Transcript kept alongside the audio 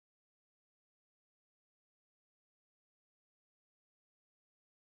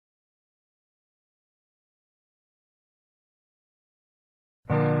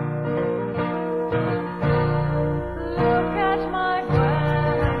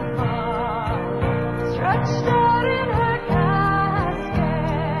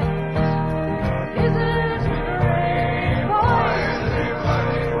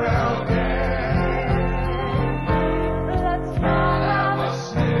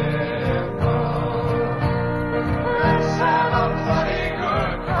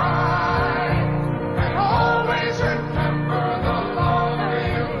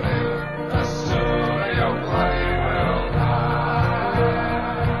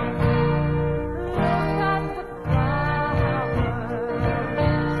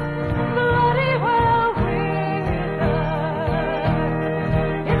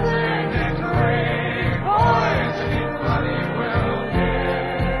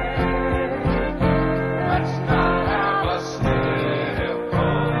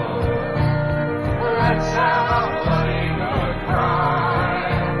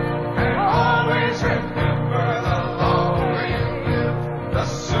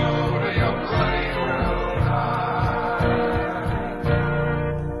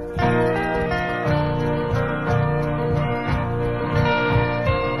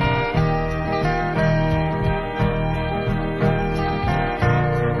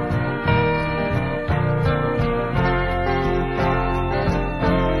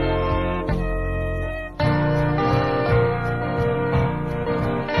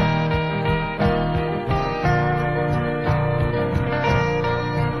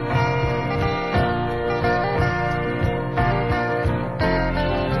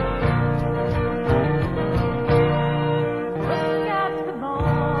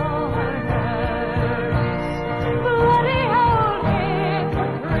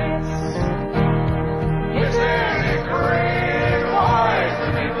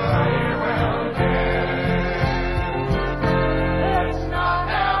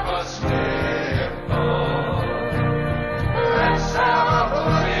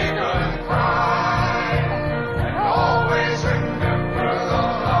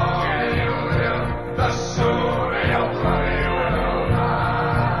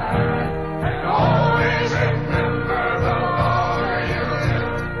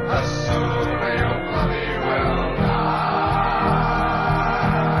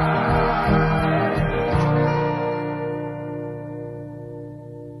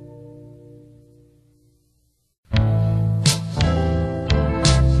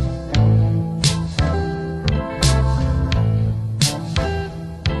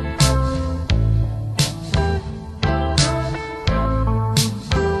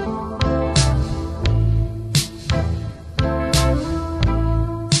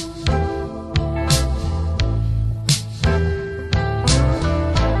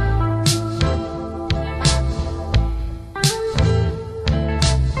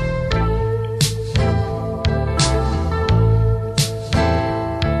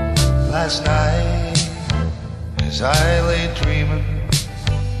Last night, as I lay dreaming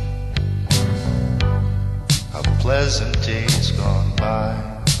of pleasant days gone by,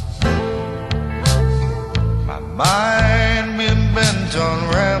 my mind been bent on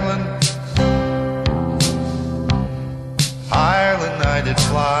rambling. Ireland I did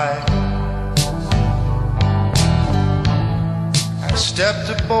fly. I stepped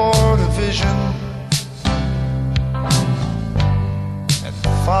aboard a vision and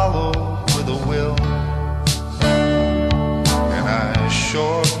followed with a will, and I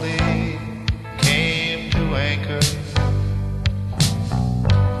shortly came to anchor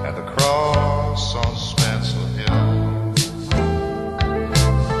at the cross on Spancil Hill.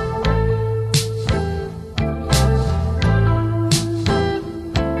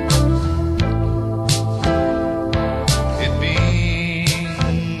 It being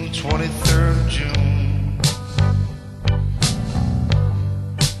the 23rd of June,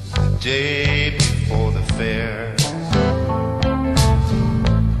 the day before the fair,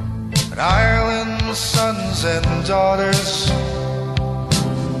 and Ireland's sons and daughters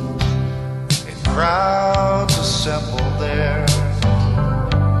in crowds assembled there,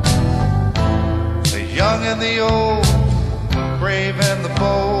 the young and the old, the brave and the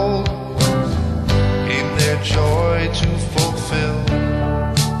bold, in their joy to fulfill.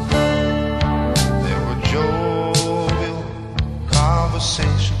 There were jovial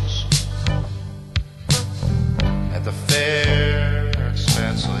conversations at the fair at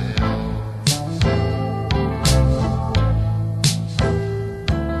Spancil Hill.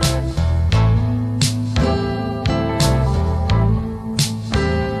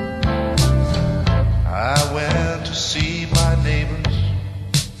 I went to see my neighbors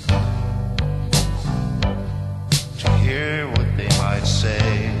to hear what they might say.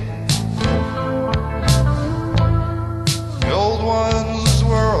 The old ones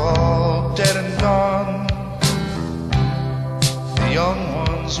were all dead and gone, the young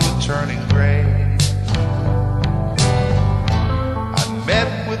ones were turning gray. I met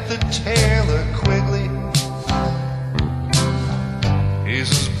with the tailor Quigley,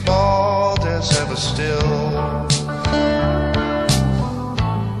 he's as bald as ever still.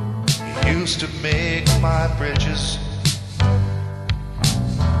 He used to make my bridges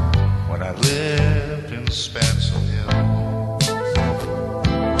when I lived in Spancil Hill.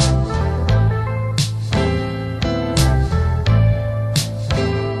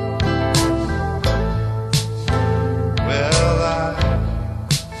 Well, I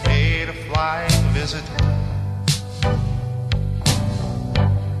paid a flying visit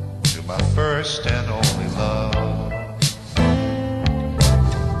to my first and only love.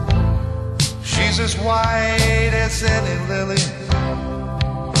 She's as white as any lily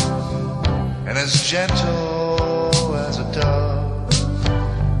and as gentle as a dove.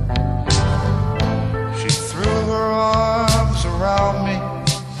 She threw her arms around me,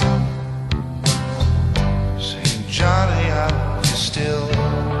 saying, Johnny, I love you still.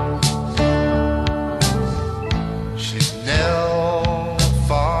 She's Nell, the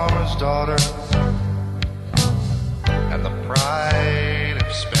farmer's daughter, and the pride of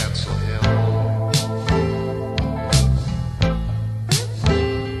Spancil Hill.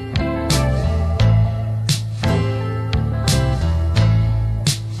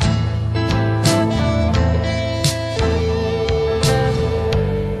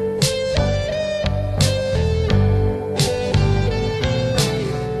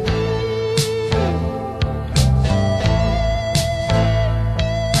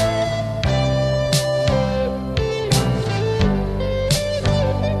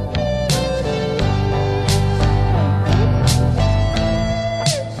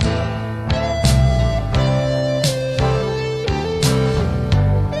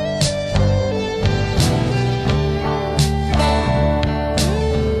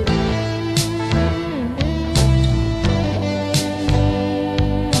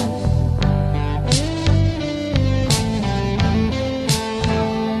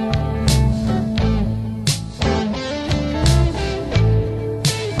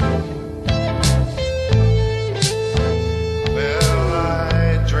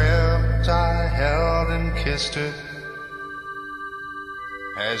 Her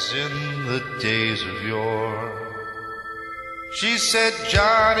as in the days of yore. She said,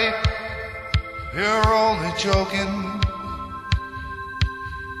 Johnny, you're only joking,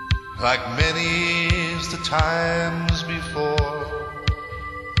 like many's the times before.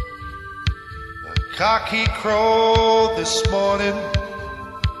 The cock he crowed this morning,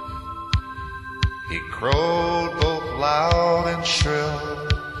 he crowed both loud and shrill,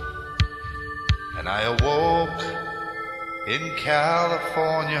 and I awoke in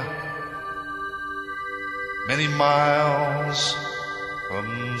California many miles from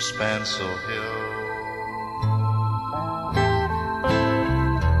Spancil Hill.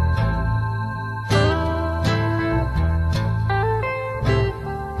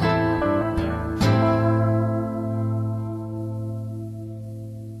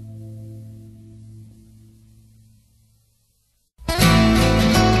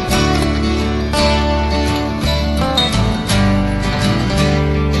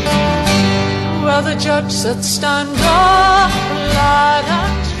 The judge said, stand up, lad,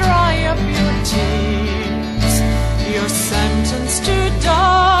 and dry up your tears. You're sentenced to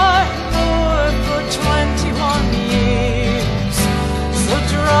die for 21 years. So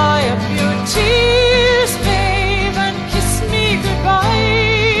dry up your tears, babe, and kiss me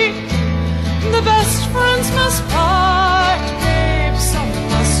goodbye. The best friends must part, babe, so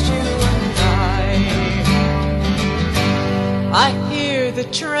must you and I hear the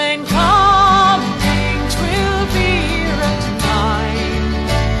train come.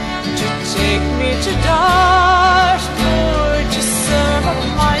 To Dartmoor to serve up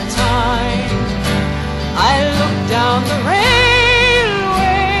my time. I look down the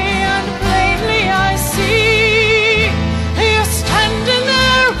railway and plainly I see you're standing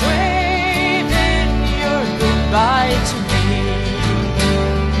there waving your goodbye to me.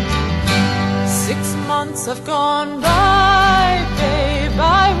 6 months have gone by, babe,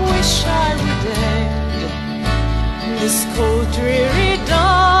 I wish I were dead. This cold dreary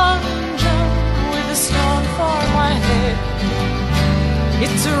dungeon, a stone for my head.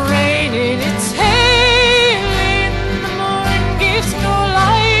 It's raining, it's hailing, the moon gives no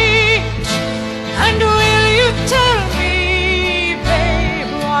light. And will you tell me, babe,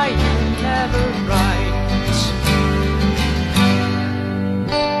 why you never write?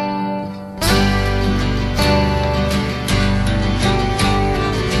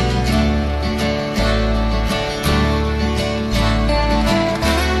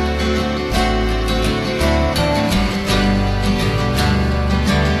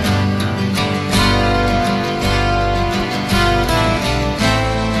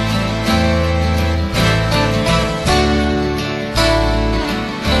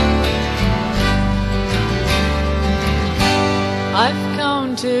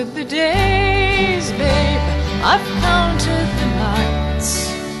 Counted the days, babe, I've counted the nights,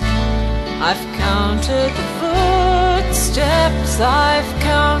 I've counted the footsteps, I've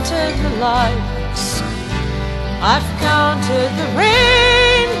counted the lights, I've counted the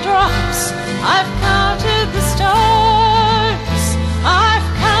raindrops, I've counted the stars, I've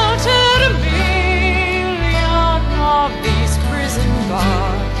counted a million of these prison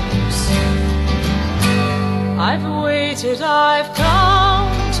bars. I've waited, I've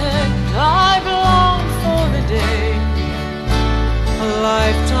counted, I've longed for the day. A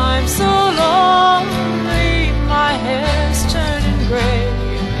lifetime so lonely, my hair's turning grey.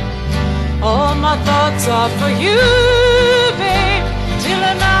 All my thoughts are for you, babe, till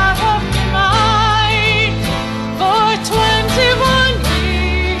I'm out of my mind. For 21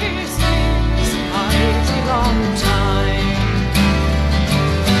 years is a mighty long time.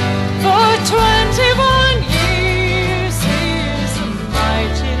 For 21 years is a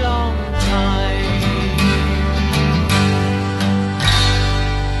mighty long time.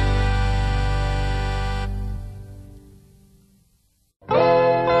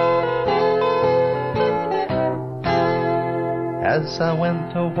 As I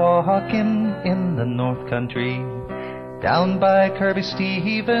went a-walking in the north country, down by Kirby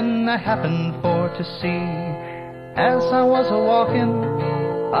Stephen I happened for to see. As I was a-walking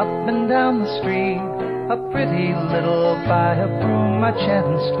up and down the street, a pretty little Buy-a-Broom I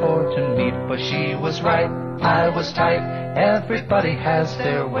chanced for to meet. But she was right, I was tight, everybody has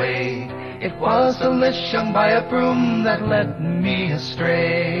their way. It was the Lish young Buy-a-Broom that led me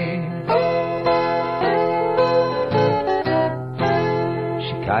astray.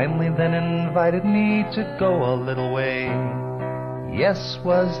 Kindly then invited me to go a little way. Yes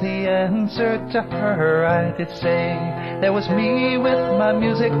was the answer to her, I did say. There was me with my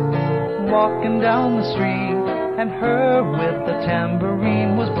music walking down the street, and her with the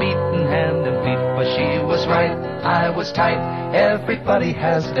tambourine was beating hand and feet. But she was right, I was tight, everybody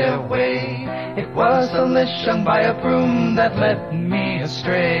has their way. It was the Lish young Buy-a-Broom that led me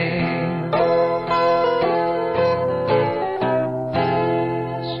astray.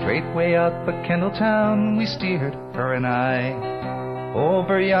 Straightway up a Kendalltown we steered, her and I,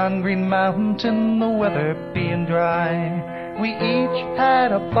 over yon green mountain, the weather being dry. We each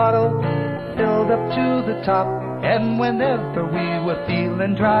had a bottle filled up to the top, and whenever we were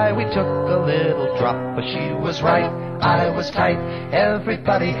feeling dry, we took a little drop. But she was right, I was tight,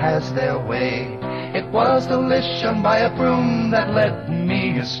 everybody has their way. It was the Lish on Buy-a-Broom that led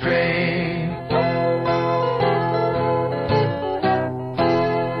me astray.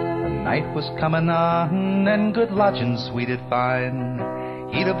 The night was coming on, and good lodgings we did find,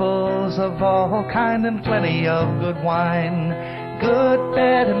 eatables of all kind and plenty of good wine, good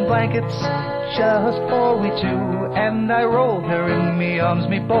bed and blankets just for we two. And I rolled her in me arms,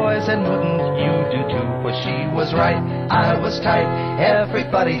 me boys, and wouldn't you do too? For she was right, I was tight,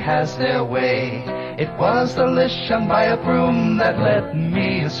 everybody has their way. It was the Lish on Buy-a-Broom that led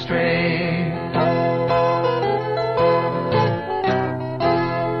me astray.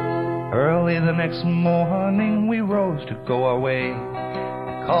 Early the next morning we rose to go our way,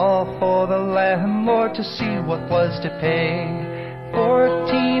 call for the landlord to see what was to pay.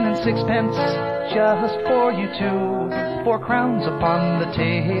 14 and 6 pence just for you two, 4 crowns upon the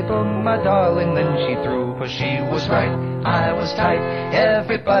table, my darling, then she threw. For she was right, I was tight,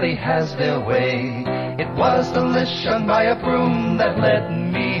 everybody has their way. It was the Lish on Buy-a-Broom that led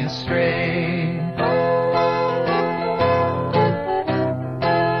me astray.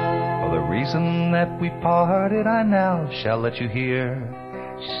 For the reason that we parted I now shall let you hear.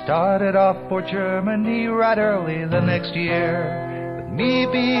 She started off for Germany right early the next year. Me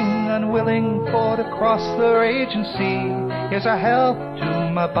being unwilling for to cross the raging sea, here's our health to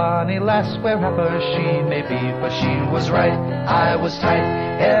my bonny lass wherever she may be. For she was right, I was tight,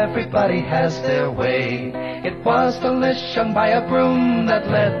 everybody has their way. It was the Lish on Buy-a-Broom that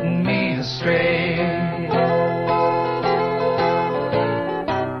led me astray.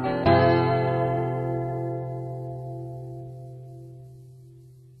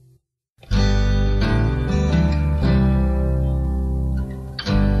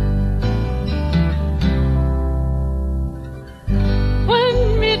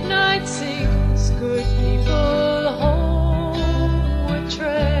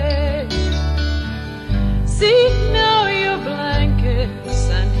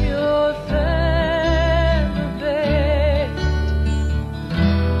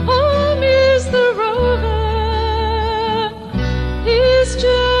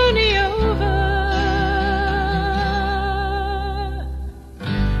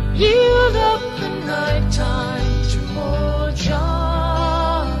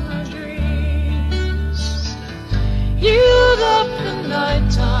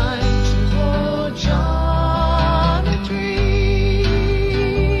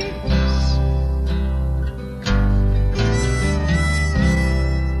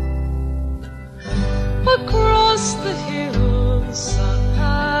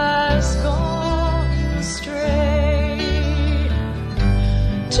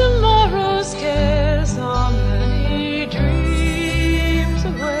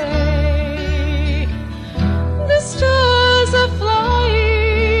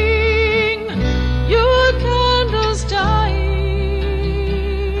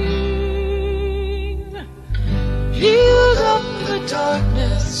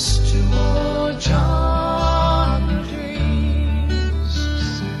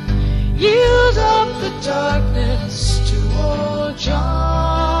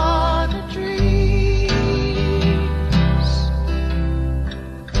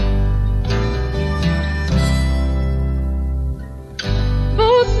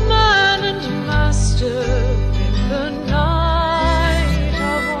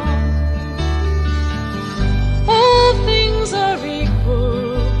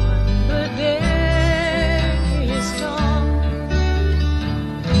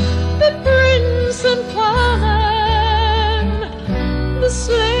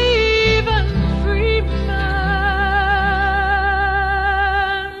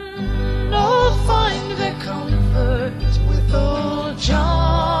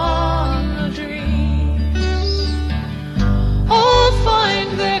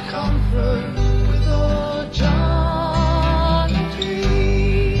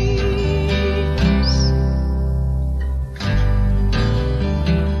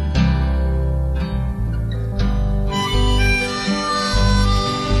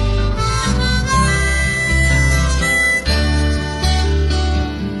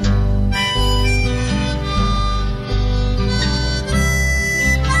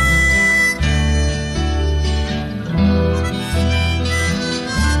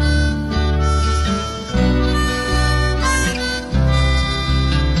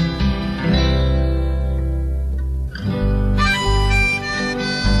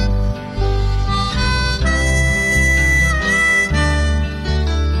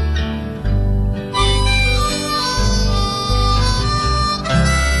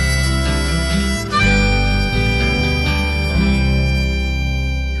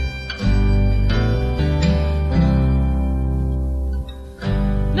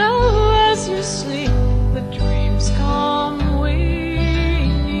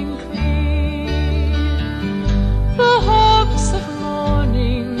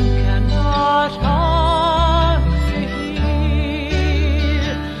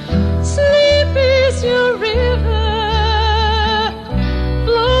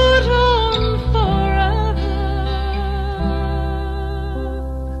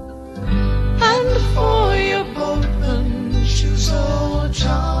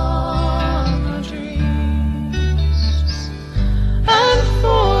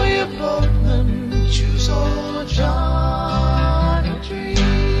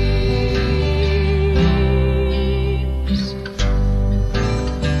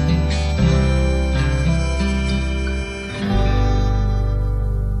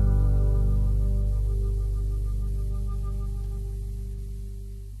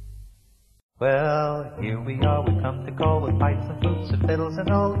 Well, here we are, we've come to call with pipes and flutes and fiddles and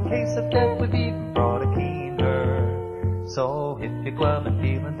all. In case of death, we've even brought a keener. So if you're glum and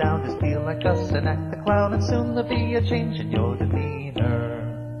feeling down, just feel like us and act the clown, and soon there'll be a change in your demeanor.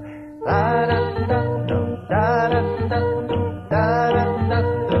 Da-da-da-dum, da-da-da-dum,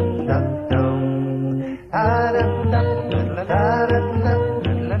 da-da-da-dum, da-dum,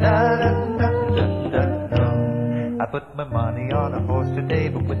 da-da-da-dum. I put my money on a horse today,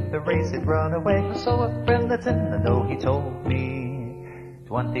 but with the race it run away. So a friend that's in the know, he told me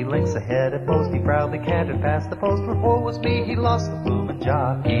 20 lengths ahead at most, he proudly cantered past the post. Where four was me, he lost the bloomin'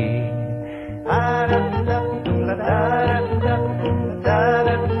 jockey.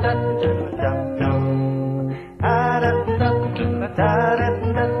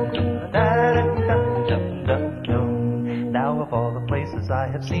 Now of all the places I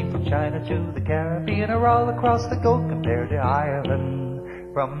have seen, from China to the Caribbean, or all across the Gulf compared to Ireland,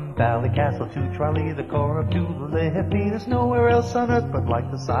 from Ballycastle to Tralee, the Corrib to the Liffey, there's nowhere else on earth but like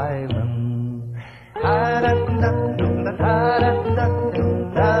this island.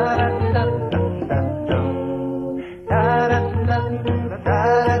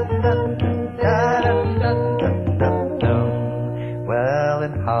 Well,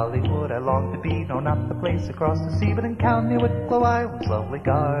 in Hollywood I long to be, no, not the place across the sea, but in County Wicklow, Iowa's lovely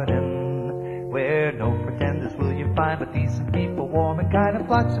garden, where no pretenders will you find, but decent people, warm and kind, and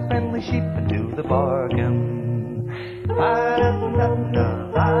flocks of friendly sheep into the bargain.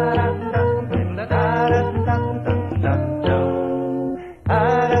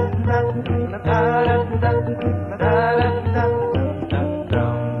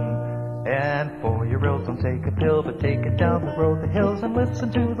 And 4-year-olds don't take a pill, but take it down the road, the hills, and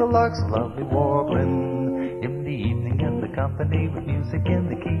listen to the larks' lovely warbling. In the evening in the company with music in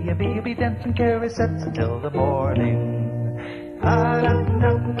the key of B, be dance and carry sets until the morning.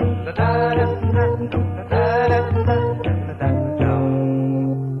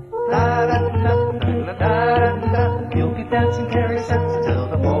 You'll be dancing carry sets until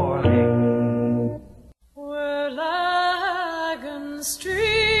the morning. Where Lagan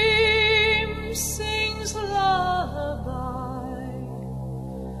stream sings lullaby,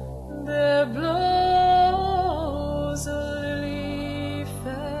 there blows a lily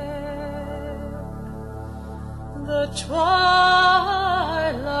fair. The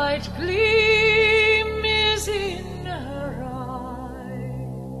twilight gleam is in her eye,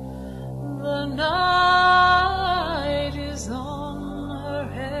 the night is on her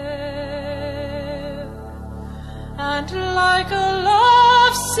hair, and like a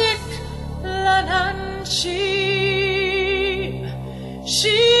lovesick Lannan she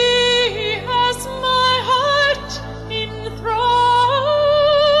has my heart enthralled.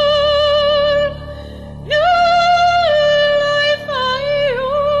 No life I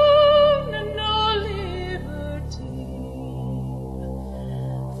own, no liberty,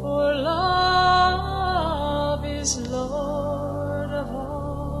 for love is Lord of all.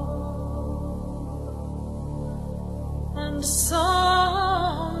 And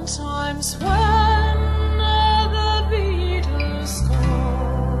sometimes when the Beatles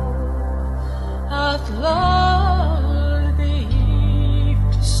call, hath lulled the eve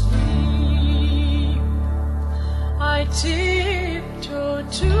to sleep, I tiptoe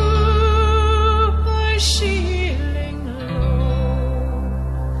to her shieling low,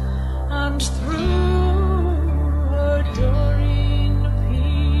 and through her doreen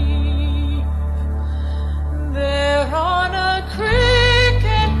peep, there on a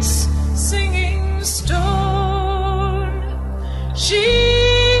cricket's singing stone, she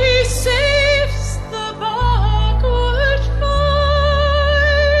saves the bar.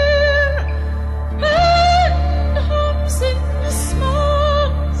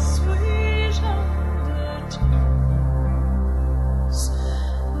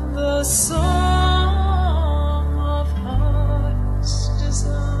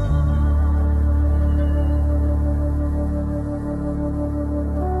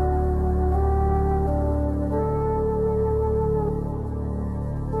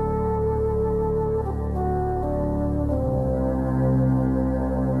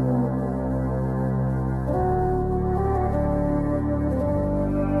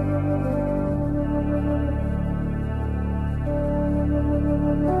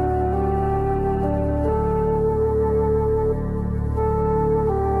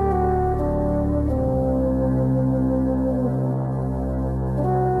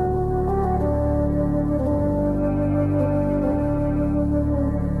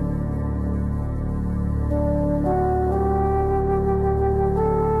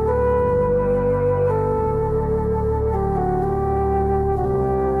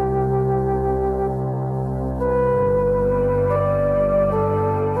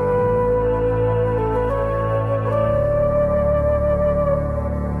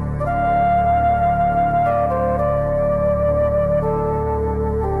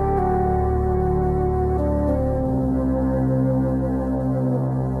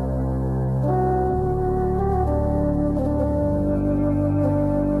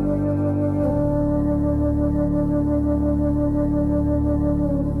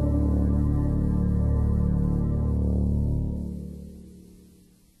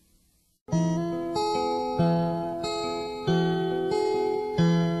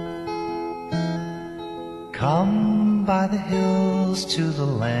 hills to the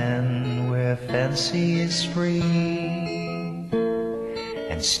land where fancy is free,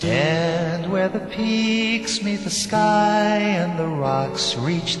 and stand where the peaks meet the sky and the rocks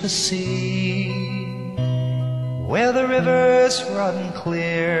reach the sea, where the rivers run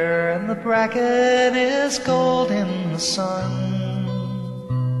clear and the bracken is gold in the sun,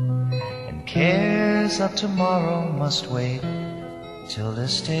 and cares of tomorrow must wait till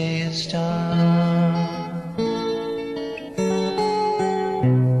this day is done.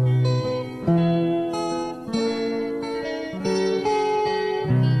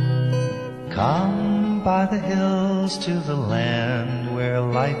 Come by the hills to the land where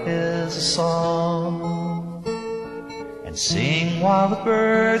life is a song, and sing while the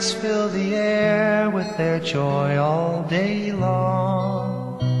birds fill the air with their joy all day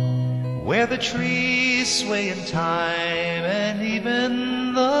long, where the trees sway in time and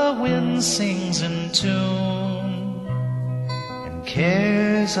even the wind sings in tune, and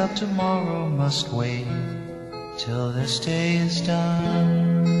cares of tomorrow must wait till this day is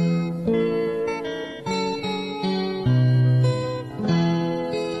done.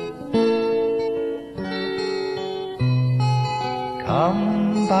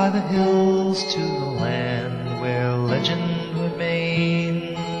 Come by the hills to the land where legend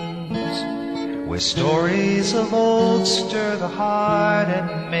remains, where stories of old stir the heart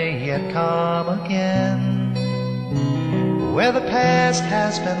and may yet come again, where the past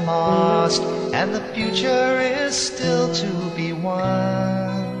has been lost and the future is still to be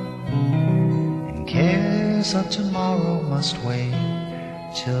won, and cares of tomorrow must wait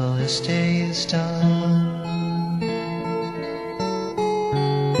till this day is done.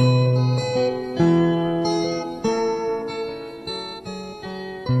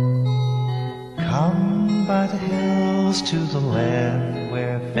 By the hills to the land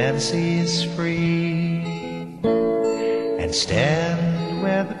where fancy is free, and stand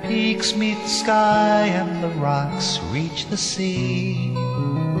where the peaks meet the sky and the rocks reach the sea,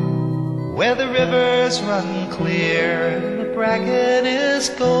 where the rivers run clear and the bracken is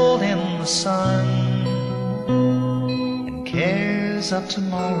gold in the sun, and cares of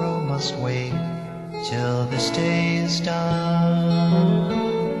tomorrow must wait till this day is done.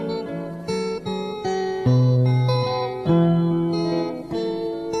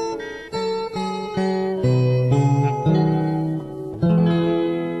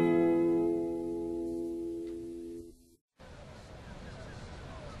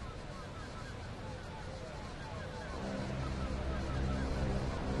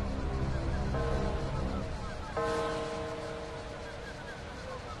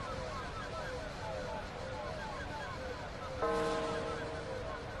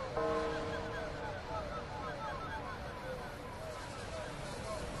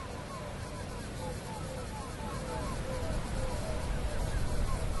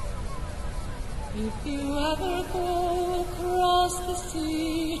 If you ever go across the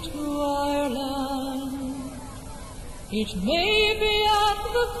sea to Ireland, it may be at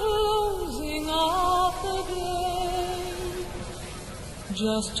the closing of the day,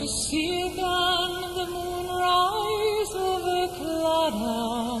 just to see again the moonrise over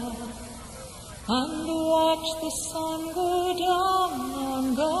Cradle, and watch the sun go down on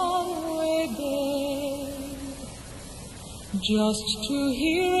Galway Bay, just to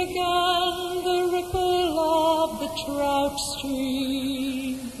hear again the ripple of the trout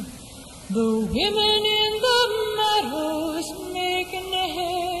stream, the women in the meadows making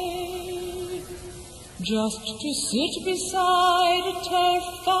hay, just to sit beside a turf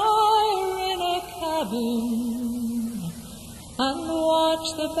fire in a cabin and watch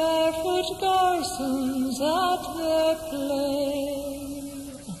the barefoot garsons at their play.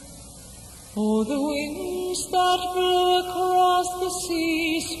 Oh, the winds that blow across the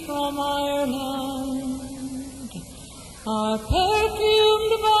seas from Ireland are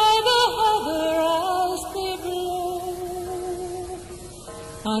perfumed by the heather as they blow,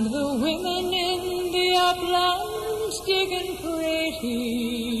 and the women in the uplands digging great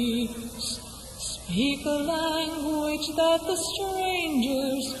heaps speak a language that the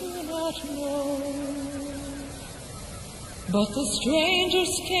strangers do not know. But the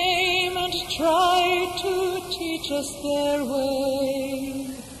strangers came and tried to teach us their way.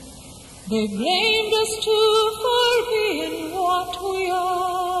 They blamed us too for being what we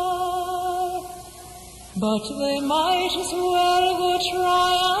are, but they might as well go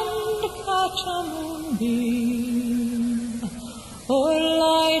try and catch a moonbeam, or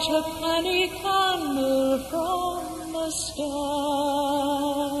light a penny candle from the star.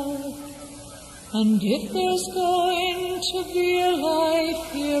 And if there's going to be a life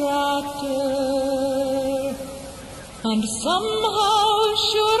hereafter, And somehow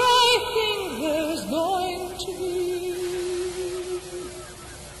sure I think there's going to be.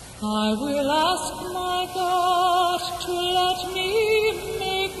 I will ask my God to let me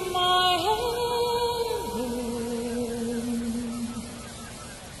make my heaven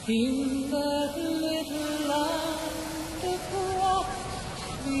in that little land across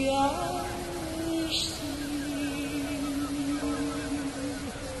the Irish Sea.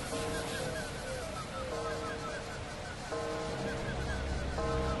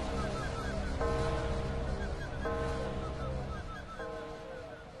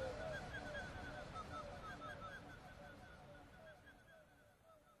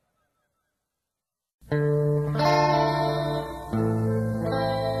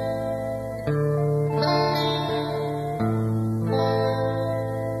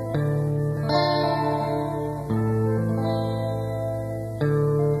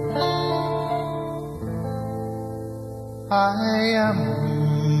 I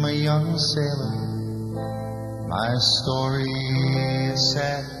am a young sailor, my story is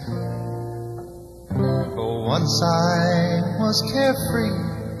sad. For once I was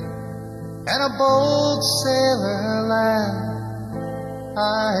carefree and a bold sailor lad.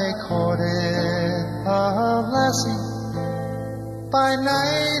 I courted a lassie by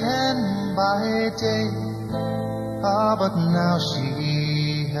night and by day. But now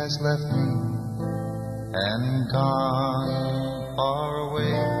she has left me and gone far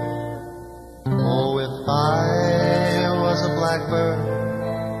away. Oh, if I was a blackbird,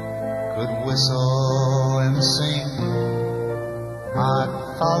 could whistle and sing, I'd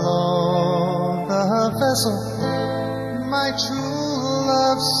follow the vessel my true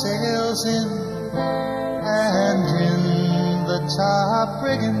love sails in, and in the top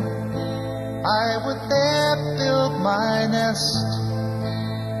rigging I would there build my nest,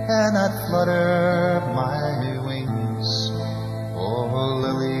 and I'd flutter my wings o'er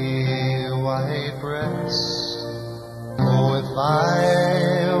lily white breast. Oh, if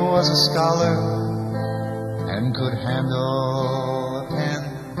I was a scholar and could handle a pen,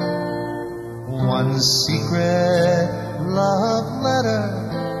 one secret love letter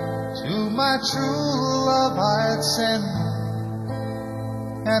to my true love I'd send,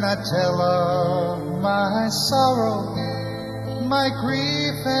 and I'd tell of my sorrow, my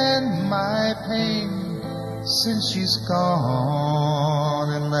grief and my pain, since she's gone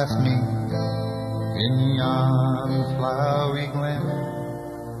and left me in yon flowery glen.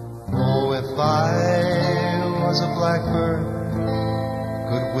 Oh, if I was a blackbird,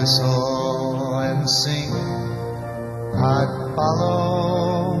 could whistle and sing, I'd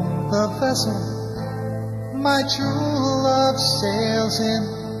follow the vessel my true love sails in,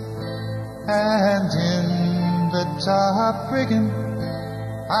 and in the top rigging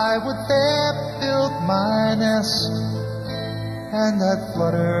I would there build my nest, and I'd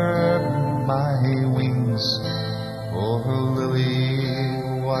flutter my wings o'er her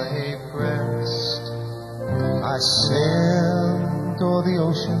lily white breast. I sailed o'er the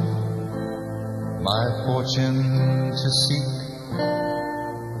ocean my fortune to seek,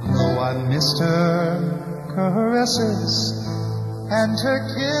 though I missed her caresses and her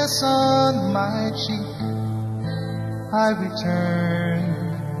kiss on my cheek. I returned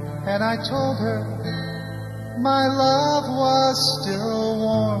and I told her my love was still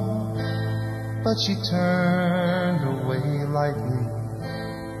warm, but she turned away lightly,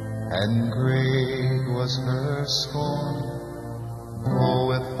 and great was her scorn.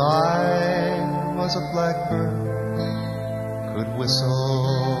 Oh, if I was a blackbird, could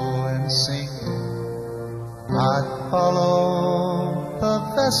whistle and sing, I'd follow the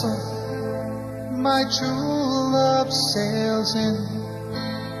vessel my true love sails in,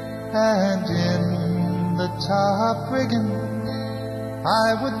 and in the top rigging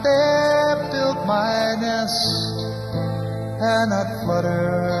I would there build my nest, and I'd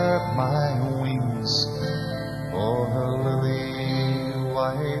flutter my wings o'er her lily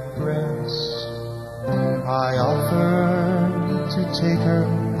white breast. I offered to take her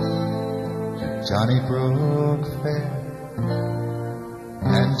to Donnybrook Fair,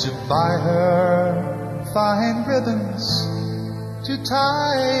 and to buy her fine ribbons to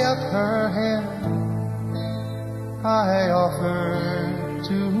tie up her hair. I offered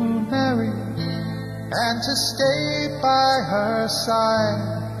to marry and to stay by her side,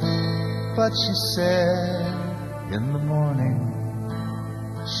 but she said in the morning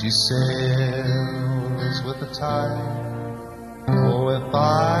she sails with the tide. Oh, if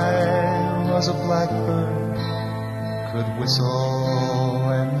I was a blackbird, could whistle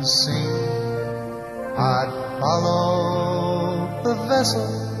and sing, I'd follow the vessel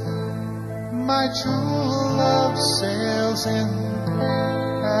my true love sails in,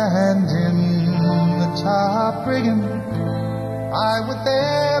 and in the top rigging I would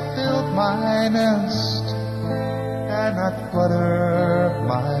there build my nest, and I'd flutter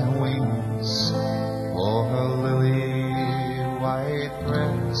my wings for her lily white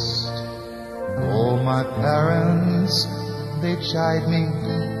breast. Oh, my parents, they chide me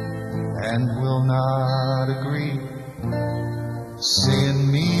and will not agree,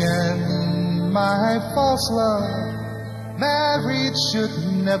 saying me and my false love married should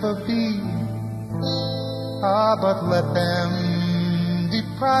never be. Ah, but let them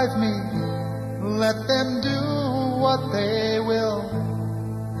deprive me, let them do what they will,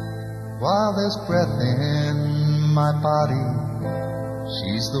 while there's breath in my body,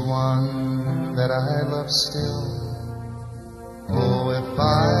 she's the one that I love still. Oh, if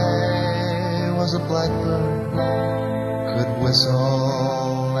I was a blackbird, could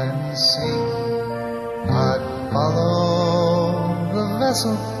whistle and sing, I'd follow the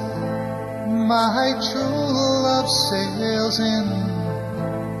vessel my true love sails in,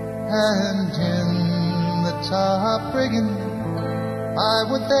 and in the top rigging I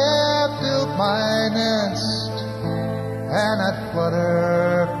would there build my nest, and I'd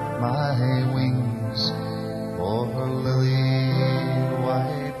flutter my wings for her lily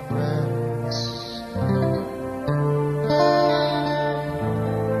white breast.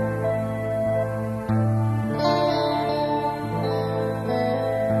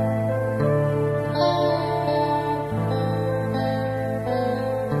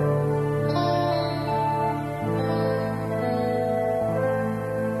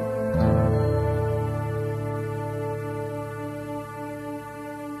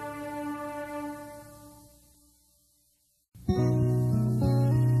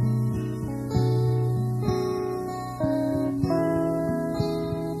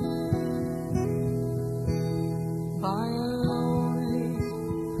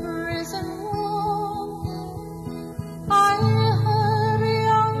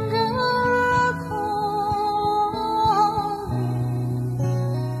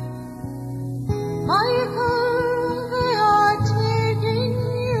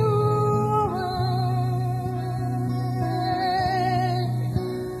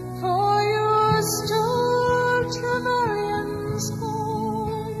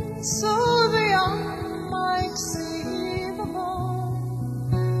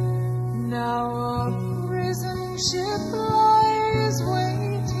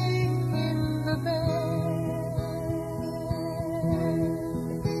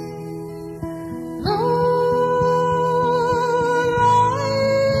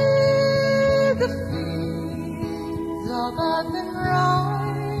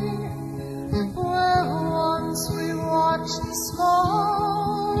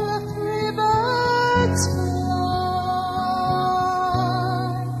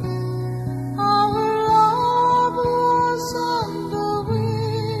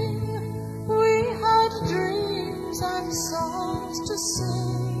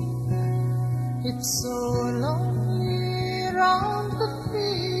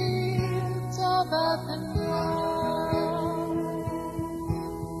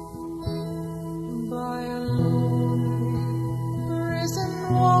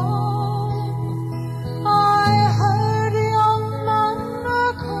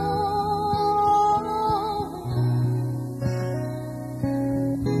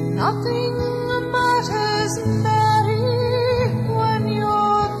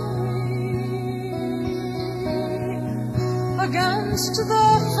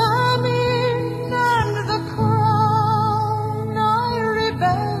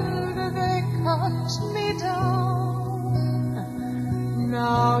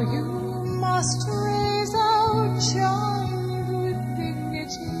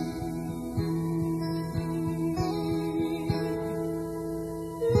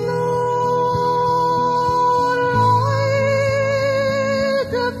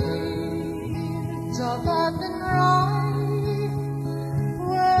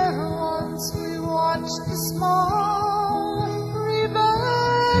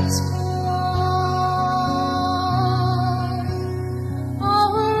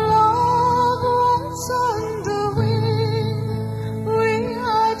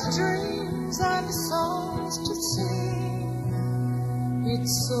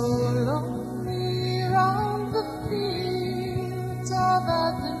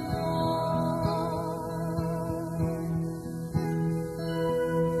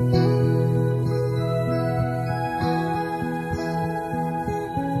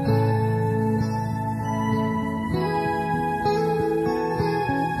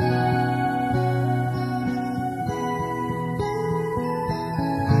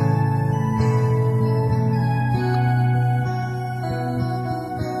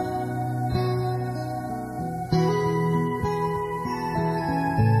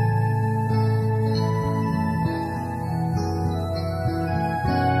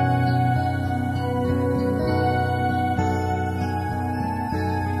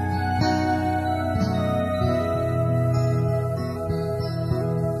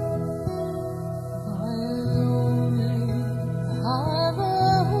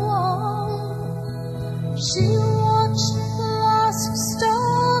 She watched the last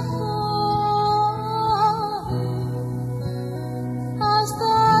star fall as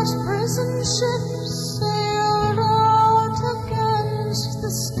that prison ship sailed out against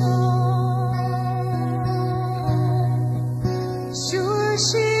the sky. Sure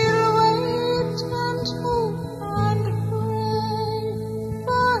she'll wait and hope and pray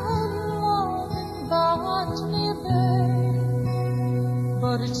for her love in Botany Bay,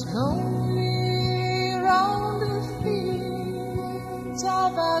 but it's lonely round the fields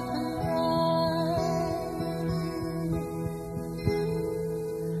of Athenry.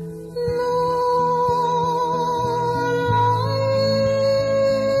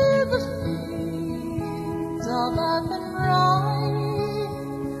 Lonely the fields of Athenry,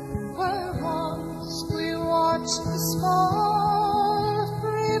 where once we watched the small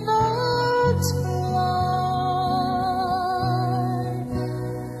free birds fly.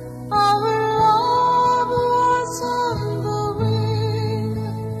 Our love was on the wing,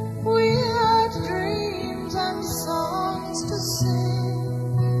 we had dreams and songs to sing.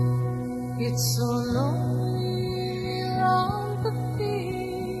 It's so lonely round the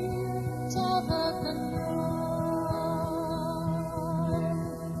fields of Athenry.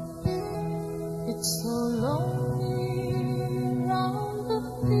 It's so lonely round the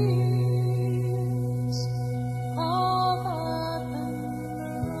fields of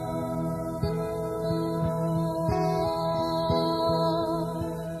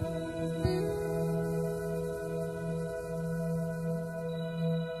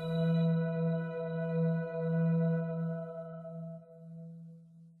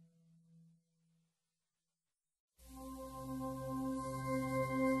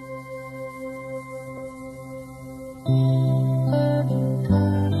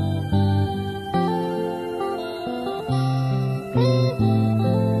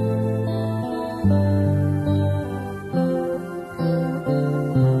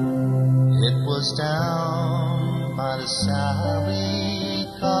It was down by the Salley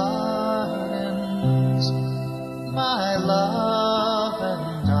gardens, my love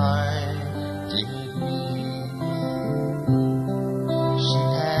and I did meet. She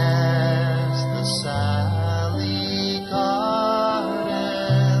passed the Salley gardens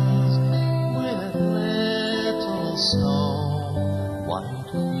with little snow white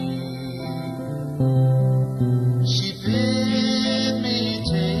feet. She bid me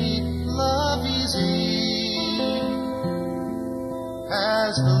take love easy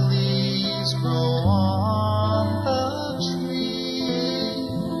as the leaves grow on the tree.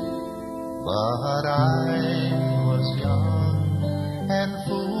 But I was young and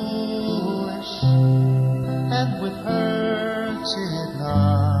foolish, and with her did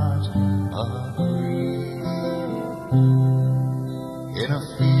not agree. In a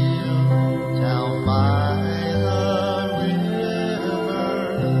field down by the river,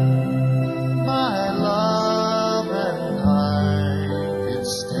 my love and I did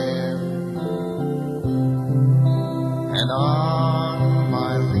stand, and on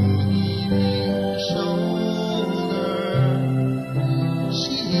my leaning shoulder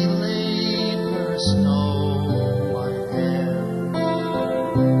she laid her snow white hand.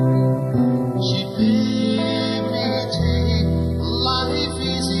 She bid me take life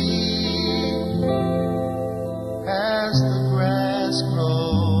easy as the grass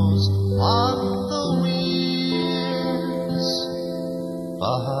grows on the weirs.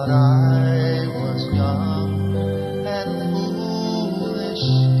 But I was young and foolish,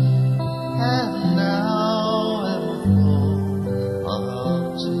 and now am full of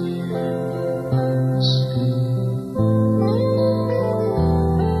tears.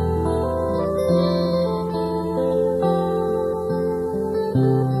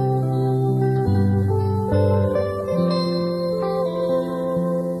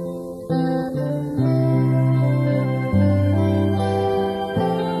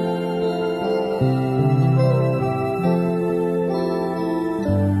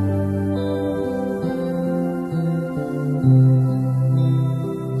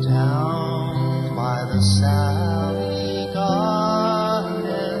 Down by the Salley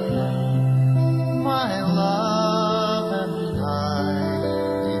garden, my love and I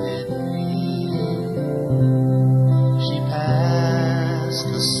did meet. She passed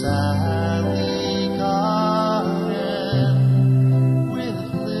the Salley garden with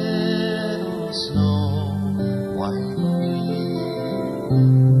little snow white feet.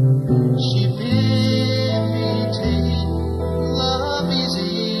 She bid me take love easy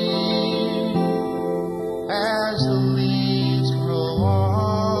as the leaves grow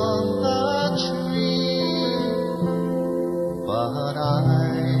on the tree. But I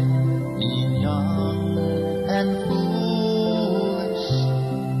young and foolish,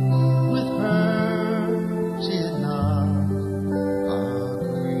 with her did not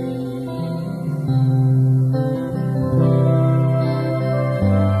agree.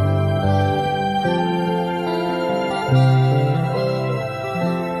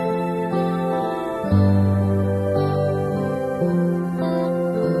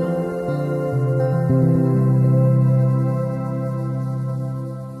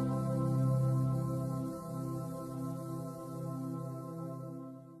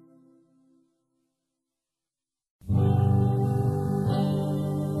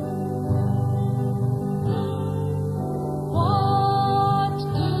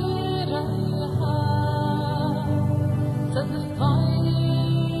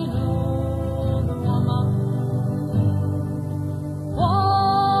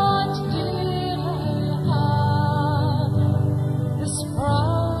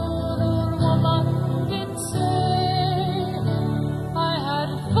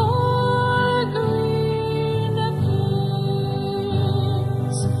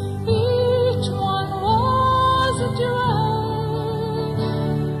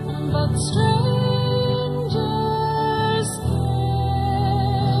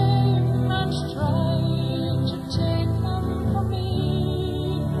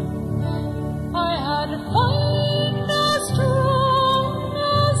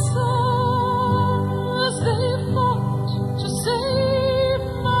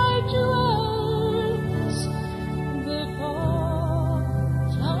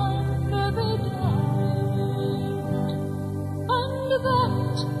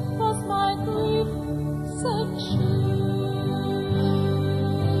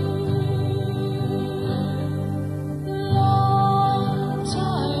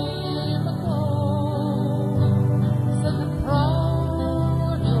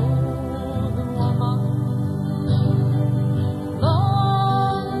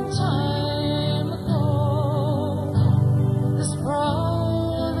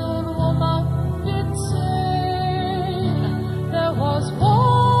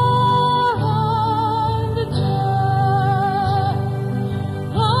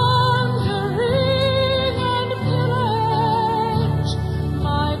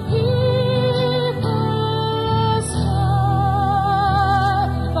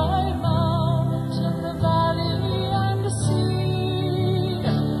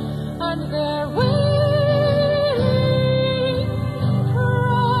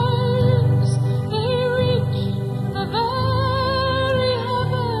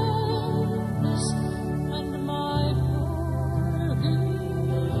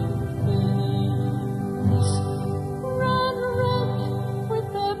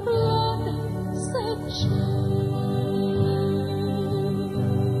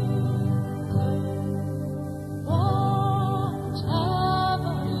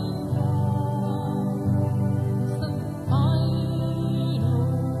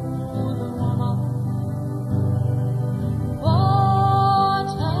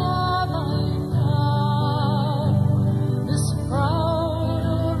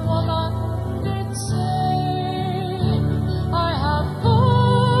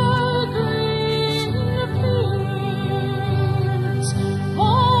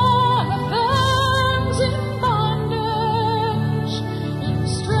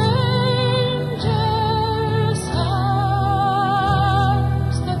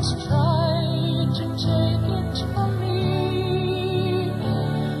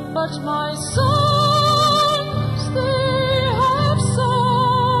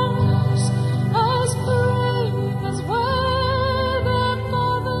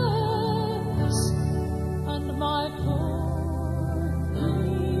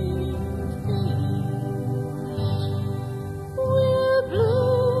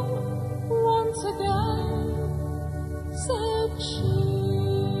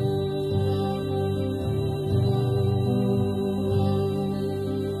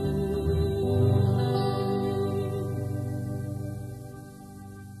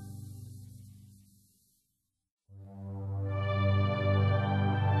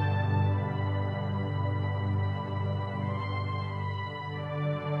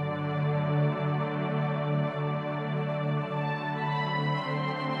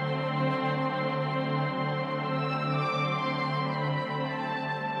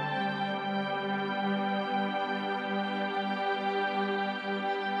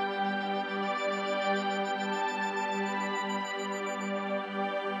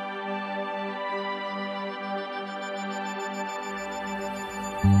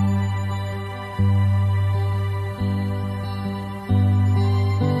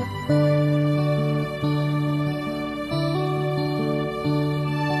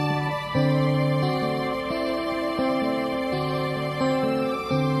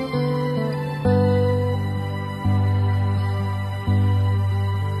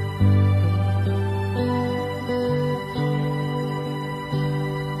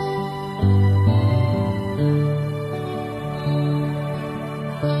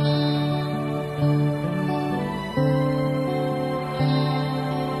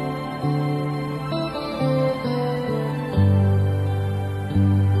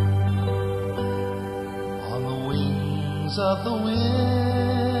 of the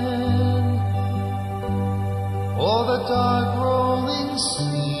wind, or the dark rolling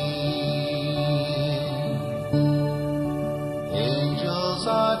sea. Angels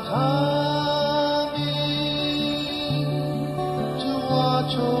are coming to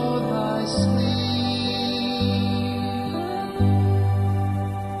watch o'er thy sleep.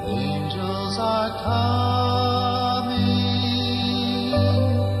 Angels are coming